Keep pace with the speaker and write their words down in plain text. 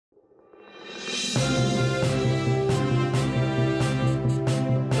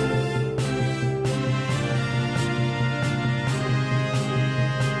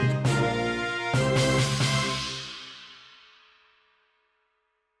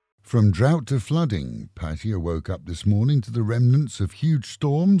From drought to flooding, Pattaya woke up this morning to the remnants of huge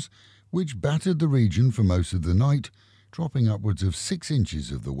storms which battered the region for most of the night, dropping upwards of 6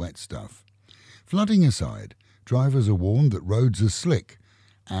 inches of the wet stuff. Flooding aside, drivers are warned that roads are slick,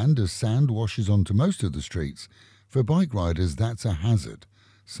 and as sand washes onto most of the streets, for bike riders that's a hazard,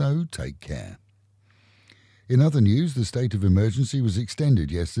 so take care. In other news, the state of emergency was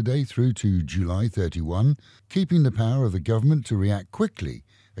extended yesterday through to July 31, keeping the power of the government to react quickly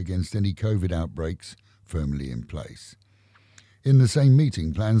against any COVID outbreaks firmly in place. In the same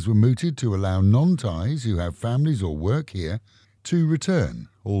meeting, plans were mooted to allow non-Thais who have families or work here to return,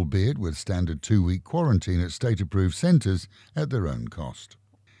 albeit with standard 2-week quarantine at state-approved centres at their own cost.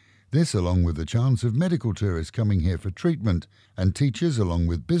 This along with the chance of medical tourists coming here for treatment and teachers along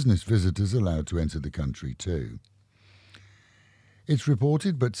with business visitors allowed to enter the country too. It's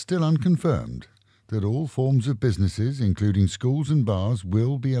reported, but still unconfirmed, that all forms of businesses, including schools and bars,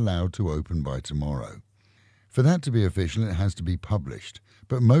 will be allowed to open by tomorrow. For that to be official, it has to be published,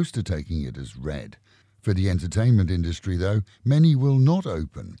 but most are taking it as read. For the entertainment industry, though, many will not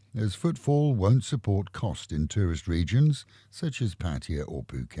open, as footfall won't support cost in tourist regions such as Pattaya or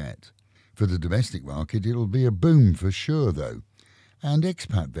Phuket. For the domestic market, it'll be a boom for sure, though, and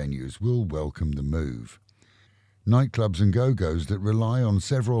expat venues will welcome the move. Nightclubs and go-go's that rely on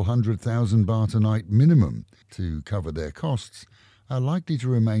several 100,000 baht a night minimum to cover their costs are likely to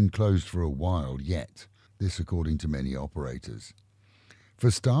remain closed for a while yet, this according to many operators. For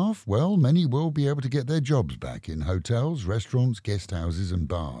staff, well, many will be able to get their jobs back in hotels, restaurants, guest houses and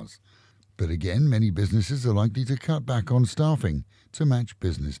bars. But again, many businesses are likely to cut back on staffing to match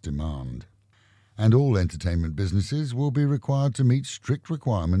business demand. And all entertainment businesses will be required to meet strict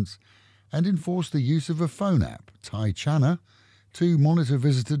requirements and enforce the use of a phone app, Thai Chana, to monitor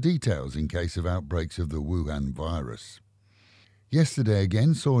visitor details in case of outbreaks of the Wuhan virus. Yesterday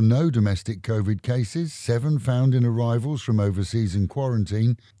again saw no domestic COVID cases, 7 found in arrivals from overseas in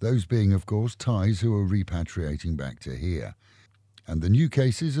quarantine, those being of course Thais who are repatriating back to here. And the new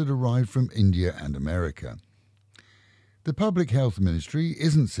cases had arrived from India and America. The Public Health Ministry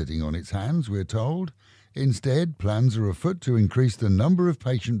isn't sitting on its hands, we're told. Instead, plans are afoot to increase the number of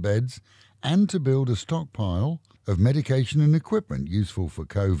patient beds and to build a stockpile of medication and equipment useful for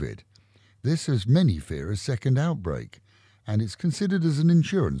COVID. This, as many fear, a second outbreak, and it's considered as an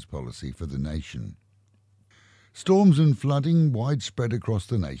insurance policy for the nation. Storms and flooding widespread across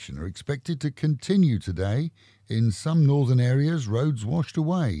the nation are expected to continue today. In some northern areas, roads washed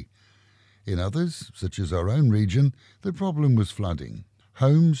away. In others, such as our own region, the problem was flooding.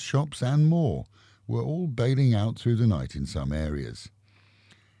 Homes, shops and more were all bailing out through the night in some areas.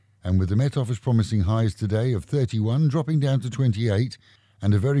 And with the Met Office promising highs today of 31 dropping down to 28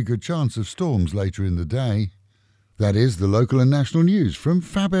 and a very good chance of storms later in the day, that is the local and national news from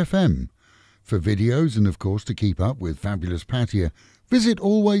Fab FM. For videos and of course to keep up with fabulous Pattaya, visit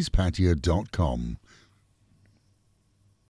alwayspattaya.com.